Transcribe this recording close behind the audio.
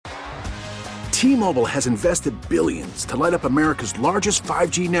T-Mobile has invested billions to light up America's largest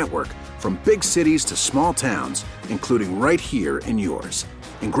 5G network, from big cities to small towns, including right here in yours.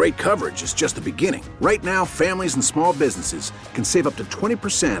 And great coverage is just the beginning. Right now, families and small businesses can save up to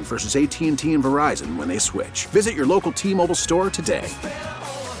 20% versus AT&T and Verizon when they switch. Visit your local T-Mobile store today.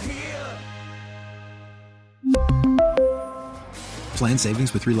 Plan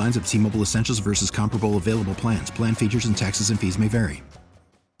savings with 3 lines of T-Mobile Essentials versus comparable available plans. Plan features and taxes and fees may vary.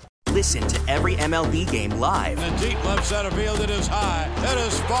 Listen to every MLB game live. In the deep left center field, it is high, it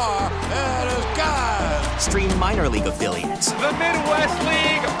is far, it is gone. Stream minor league affiliates. The Midwest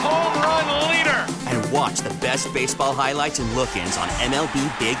League home run leader. And watch the best baseball highlights and look-ins on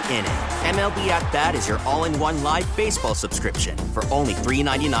MLB Big Inning. MLB At Bat is your all-in-one live baseball subscription for only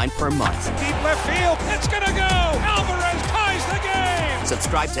 $3.99 per month. Deep left field, it's gonna go. Alvarez ties the game.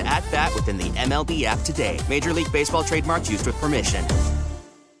 Subscribe to At Bat within the MLB app today. Major League Baseball trademarks used with permission.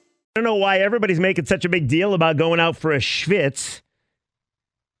 I don't know why everybody's making such a big deal about going out for a schwitz.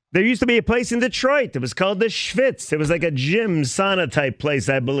 There used to be a place in Detroit that was called the Schwitz. It was like a gym sauna type place,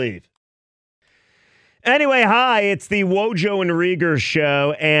 I believe. Anyway, hi, it's the Wojo and Rieger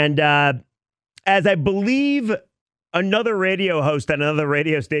show. And as I believe another radio host at another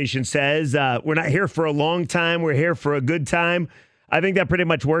radio station says, we're not here for a long time. We're here for a good time. I think that pretty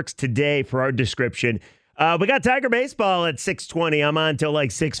much works today for our description. We got Tiger Baseball at 6:20. I'm on till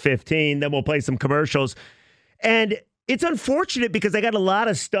like 6:15. Then we'll play some commercials. And it's unfortunate because I got a lot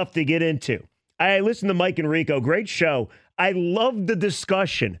of stuff to get into. I listened to Mike and Rico. Great show. I love the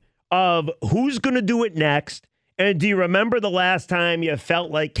discussion of who's going to do it next. And do you remember the last time you felt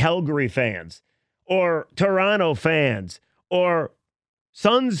like Calgary fans or Toronto fans or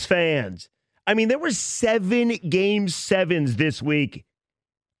Suns fans? I mean, there were 7 Game 7s this week,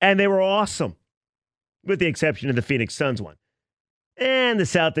 and they were awesome, with the exception of the Phoenix Suns one. And the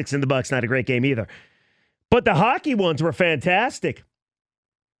Celtics and the Bucks, not a great game either. But the hockey ones were fantastic.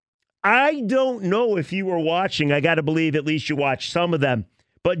 I don't know if you were watching. I got to believe at least you watched some of them.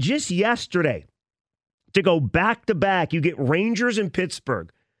 But just yesterday, to go back-to-back, you get Rangers in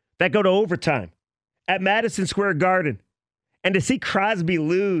Pittsburgh that go to overtime at Madison Square Garden. And to see Crosby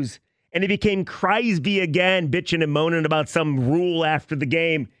lose, and he became Crosby again, bitching and moaning about some rule after the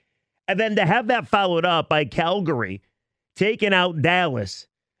game. And then to have that followed up by Calgary taking out Dallas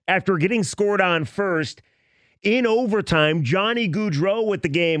after getting scored on first in overtime, Johnny Gaudreau with the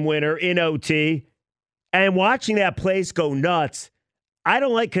game winner in OT, and watching that place go nuts. I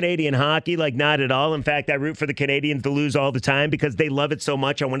don't like Canadian hockey, like not at all. In fact, I root for the Canadians to lose all the time because they love it so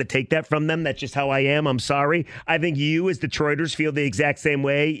much. I want to take that from them. That's just how I am. I'm sorry. I think you as Detroiters feel the exact same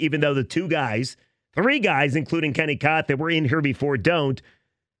way, even though the 3 guys, including Kenny Cott, that were in here before don't.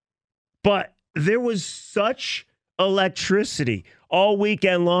 But there was such electricity all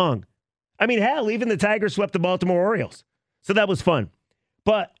weekend long. I mean, hell, even the Tigers swept the Baltimore Orioles. So that was fun.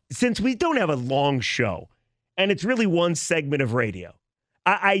 But since we don't have a long show, and it's really one segment of radio,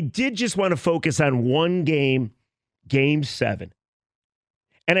 I did just want to focus on one game, Game 7.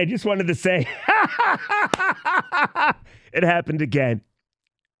 And I just wanted to say, it happened again.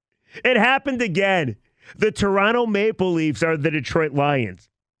 It happened again. The Toronto Maple Leafs are the Detroit Lions.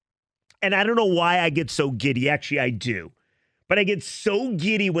 And I don't know why I get so giddy. Actually, I do. But I get so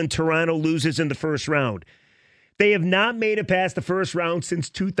giddy when Toronto loses in the first round. They have not made it past the first round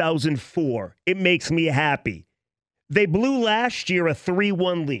since 2004. It makes me happy. They blew last year a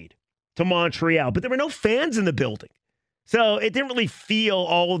 3-1 lead to Montreal, but there were no fans in the building. So it didn't really feel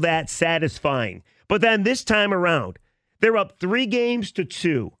all that satisfying. But then this time around, they're up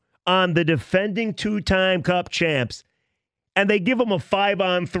 3-2 on the defending 2-time Cup champs. And they give them a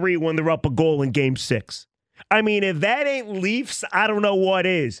 5-on-3 when they're up a goal in Game 6. I mean, if that ain't Leafs, I don't know what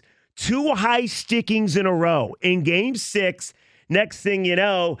is. 2 high stickings in a row in Game 6. Next thing you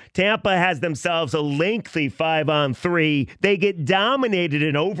know, Tampa has themselves a lengthy 5-on-3. They get dominated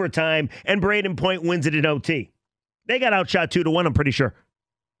in overtime, and Braden Point wins it in OT. They got outshot 2-1, I'm pretty sure.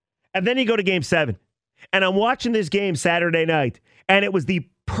 And then you go to Game 7. And I'm watching this game Saturday night, and it was the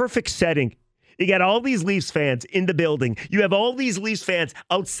perfect setting. You got all these Leafs fans in the building. You have all these Leafs fans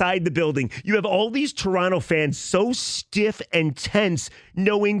outside the building. You have all these Toronto fans so stiff and tense,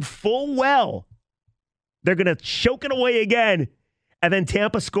 knowing full well they're going to choke it away again. And then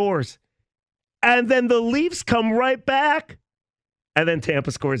Tampa scores. And then the Leafs come right back. And then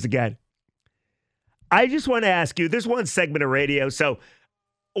Tampa scores again. I just want to ask you, there's one segment of radio, so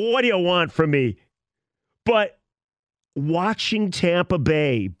what do you want from me? But watching Tampa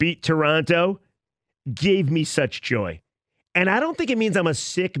Bay beat Toronto gave me such joy. And I don't think it means I'm a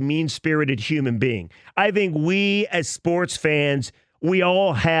sick, mean-spirited human being. I think we as sports fans we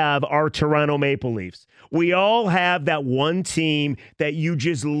all have our Toronto Maple Leafs. We all have that one team that you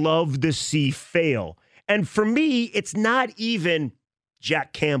just love to see fail. And for me, it's not even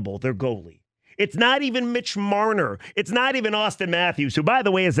Jack Campbell, their goalie. It's not even Mitch Marner. It's not even Austin Matthews, who, by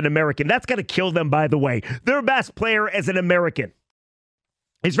the way, is an American. That's going to kill them, by the way. Their best player is an American.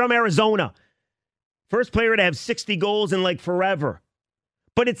 He's from Arizona. First player to have 60 goals in like forever.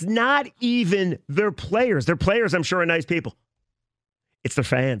 But it's not even their players. Their players, I'm sure, are nice people. It's their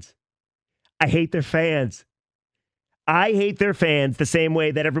fans. I hate their fans. I hate their fans the same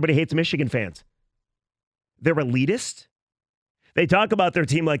way that everybody hates Michigan fans. They're elitist. They talk about their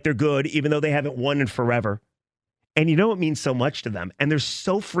team like they're good, even though they haven't won in forever. And you know it means so much to them. And they're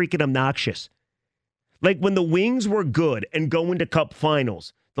so freaking obnoxious. Like when the Wings were good and going to Cup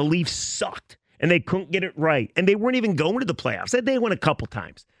finals, the Leafs sucked and they couldn't get it right. And they weren't even going to the playoffs. They won a couple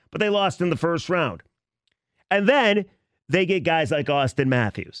times, but they lost in the first round. And then they get guys like Austin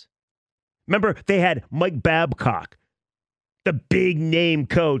Matthews. Remember, they had Mike Babcock, the big name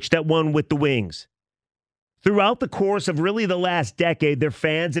coach that won with the Wings. Throughout the course of really the last decade, their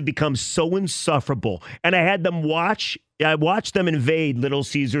fans have become so insufferable. And I watched them invade Little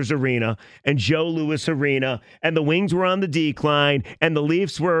Caesars Arena and Joe Louis Arena, and the Wings were on the decline, and the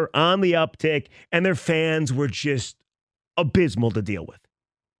Leafs were on the uptick, and their fans were just abysmal to deal with.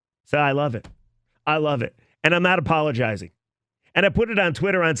 So I love it. I love it. And I'm not apologizing. And I put it on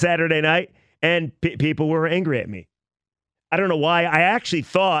Twitter on Saturday night, and people were angry at me. I don't know why. I actually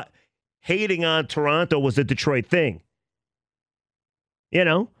thought hating on Toronto was a Detroit thing. You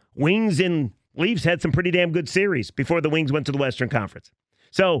know, Wings and Leafs had some pretty damn good series before the Wings went to the Western Conference.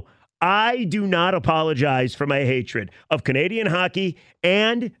 So I do not apologize for my hatred of Canadian hockey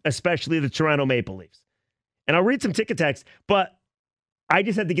and especially the Toronto Maple Leafs. And I'll read some ticket text, but I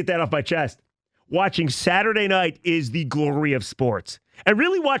just had to get that off my chest. Watching Saturday night is the glory of sports. And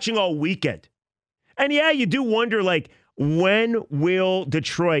really watching all weekend. And yeah, you do wonder, like, when will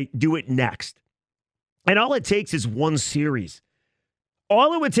Detroit do it next? And all it takes is one series.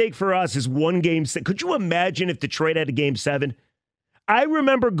 All it would take for us is one game. Could you imagine if Detroit had a game 7? I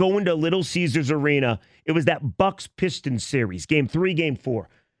remember going to Little Caesars Arena. It was that Bucks-Pistons series, game 3, game 4.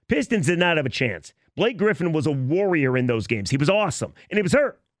 Pistons did not have a chance. Blake Griffin was a warrior in those games. He was awesome, and he was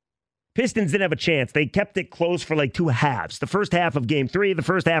hurt. Pistons didn't have a chance. They kept it close for like 2 halves. The first half of game 3, the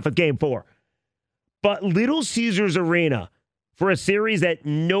first half of game 4. But Little Caesars Arena, for a series that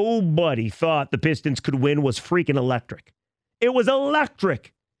nobody thought the Pistons could win, was freaking electric. It was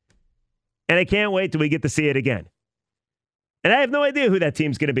electric. And I can't wait till we get to see it again. And I have no idea who that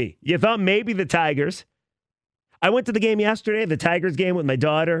team's going to be. You thought maybe the Tigers. I went to the game yesterday, the Tigers game, with my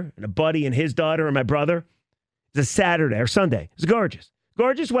daughter and a buddy and his daughter and my brother. It was a Saturday or Sunday. It was gorgeous.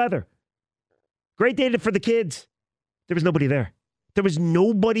 Gorgeous weather. Great day for the kids. There was nobody there. There was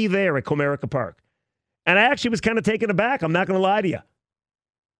nobody there at Comerica Park. And I actually was kind of taken aback. I'm not going to lie to you.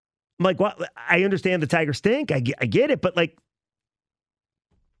 I'm like, what? I understand the Tigers stink. I get it. But, like,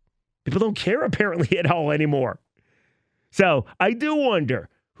 people don't care apparently at all anymore. So I do wonder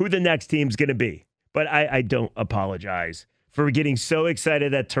who the next team's going to be. But I don't apologize for getting so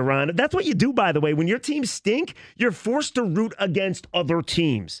excited at Toronto. That's what you do, by the way. When your teams stink, you're forced to root against other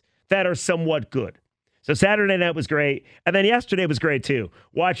teams that are somewhat good. So Saturday night was great. And then yesterday was great, too.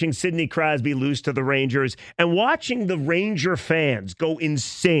 Watching Sidney Crosby lose to the Rangers and watching the Ranger fans go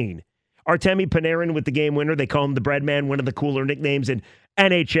insane. Artemi Panarin with the game winner. They call him the Bread Man, one of the cooler nicknames in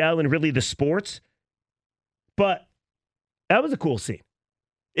NHL and really the sports. But that was a cool scene.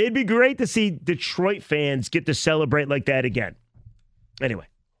 It'd be great to see Detroit fans get to celebrate like that again. Anyway,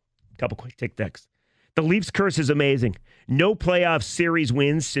 a couple quick tick texts. The Leafs curse is amazing. No playoff series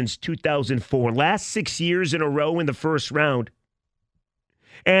wins since 2004. Last 6 years in a row in the first round.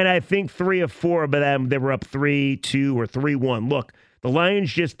 And I think 3 of 4 of them, they were up 3-2 or 3-1. Look, the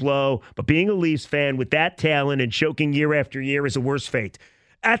Lions just blow, but being a Leafs fan with that talent and choking year after year is a worse fate.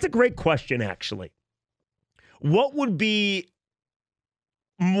 That's a great question, actually. What would be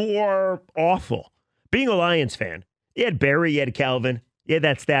more awful? Being a Lions fan. You had Barry, you had Calvin, you had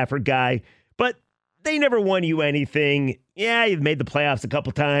that Stafford guy, but they never won you anything. Yeah, you've made the playoffs a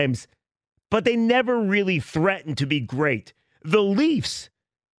couple times, but they never really threatened to be great. The Leafs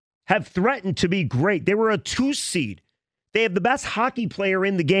have threatened to be great. They were a 2 seed. They have the best hockey player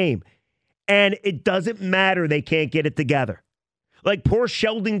in the game, and it doesn't matter. They can't get it together. Like poor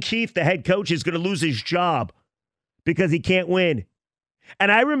Sheldon Keefe, the head coach, is going to lose his job because he can't win. And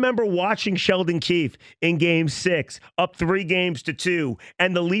I remember watching Sheldon Keefe in Game 6, up 3-2,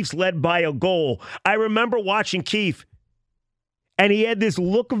 and the Leafs led by a goal. I remember watching Keefe, and he had this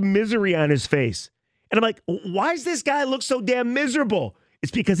look of misery on his face. And I'm like, why does this guy look so damn miserable?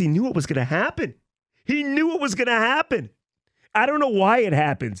 It's because he knew it was going to happen. He knew it was going to happen. I don't know why it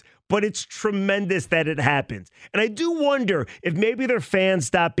happens, but it's tremendous that it happens. And I do wonder if maybe their fans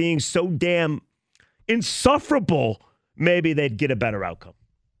stop being so damn insufferable, maybe they'd get a better outcome.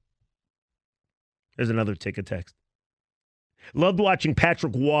 There's another ticket text. Loved watching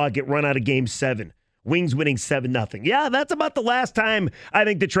Patrick Waugh get run out of Game 7. Wings winning 7-0. Yeah, that's about the last time I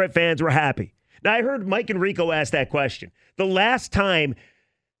think Detroit fans were happy. Now, I heard Mike Enrico ask that question. The last time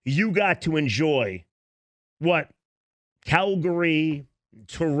you got to enjoy what Calgary,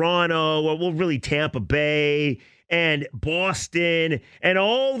 Toronto, well, really Tampa Bay, and Boston, and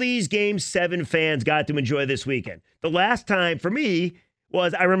all these Game 7 fans got to enjoy this weekend. The last time for me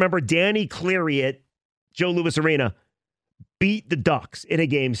was, I remember Danny Cleary at Joe Louis Arena beat the Ducks in a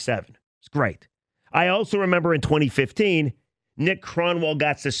Game 7. It's great. I also remember in 2015, Nick Cronwall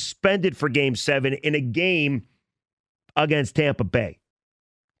got suspended for Game 7 in a game against Tampa Bay.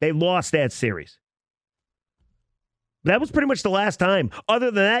 They lost that series. That was pretty much the last time. Other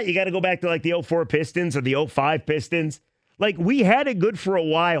than that, you got to go back to like the 04 Pistons or the 05 Pistons. Like, we had it good for a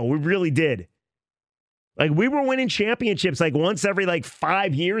while. We really did. Like, we were winning championships like once every like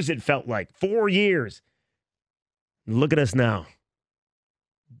 5 years, it felt like. 4 years. Look at us now.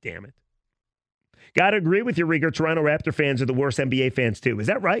 Damn it. Got to agree with you, Rieger. Toronto Raptor fans are the worst NBA fans, too. Is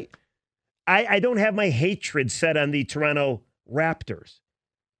that right? I don't have my hatred set on the Toronto Raptors.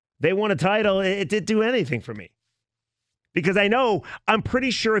 They won a title. It didn't do anything for me. Because I'm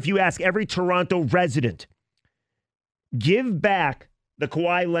pretty sure if you ask every Toronto resident, give back the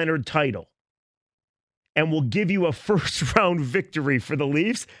Kawhi Leonard title, and we'll give you a first-round victory for the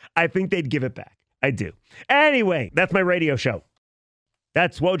Leafs, I think they'd give it back. I do. Anyway, that's my radio show.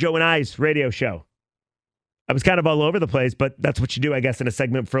 That's Wojo and I's radio show. I was kind of all over the place, but that's what you do, I guess, in a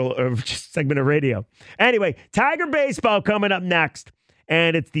segment of radio. Anyway, Tiger baseball coming up next,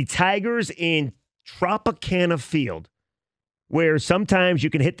 and it's the Tigers in Tropicana Field, where sometimes you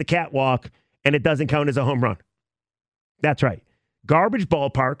can hit the catwalk and it doesn't count as a home run. That's right. Garbage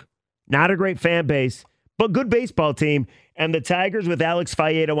ballpark, not a great fan base, but good baseball team. And the Tigers with Alex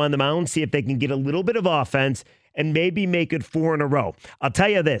Faedo on the mound, see if they can get a little bit of offense and maybe make it 4 in a row. I'll tell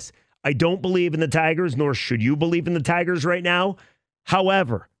you this, I don't believe in the Tigers, nor should you believe in the Tigers right now.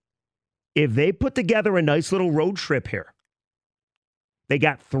 However, if they put together a nice little road trip here, they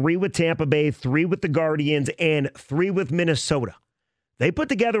got 3 with Tampa Bay, 3 with the Guardians, and 3 with Minnesota. They put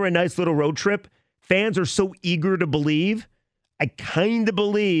together a nice little road trip. Fans are so eager to believe. I kind of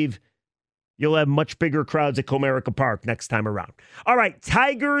believe you'll have much bigger crowds at Comerica Park next time around. All right,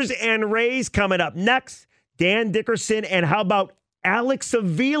 Tigers and Rays coming up next. Dan Dickerson, and how about Alex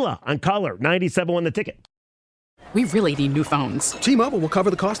Avila on Color 97.1 The Ticket. We really need new phones. T-Mobile will cover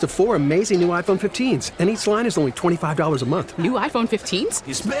the cost of 4 amazing new iPhone 15s, and each line is only $25 a month. New iPhone 15s?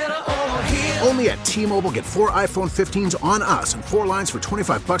 It's better over here. Only at T-Mobile, get 4 iPhone 15s on us and 4 lines for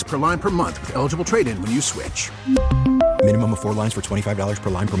 $25 per line per month with eligible trade-in when you switch. Minimum of 4 lines for $25 per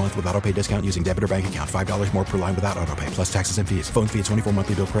line per month with autopay discount using debit or bank account. $5 more per line without autopay, plus taxes and fees. Phone fee at 24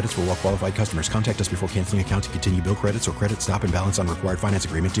 monthly bill credits for well-qualified customers. Contact us before canceling account to continue bill credits or credit stop and balance on required finance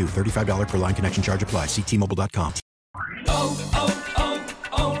agreement due. $35 per line connection charge applies. See T-Mobile.com.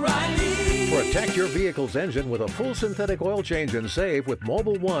 O'Reilly. Protect your vehicle's engine with a full synthetic oil change and save with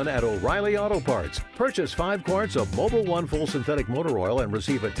Mobil 1 at O'Reilly Auto Parts. Purchase 5 quarts of Mobil 1 full synthetic motor oil and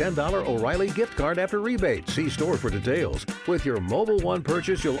receive a $10 O'Reilly gift card after rebate. See store for details. With your Mobil 1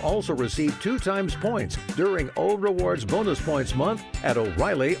 purchase, you'll also receive 2 times points during O Rewards Bonus Points Month at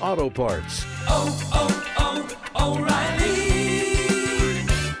O'Reilly Auto Parts. O'Reilly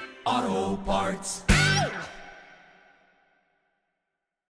Auto Parts.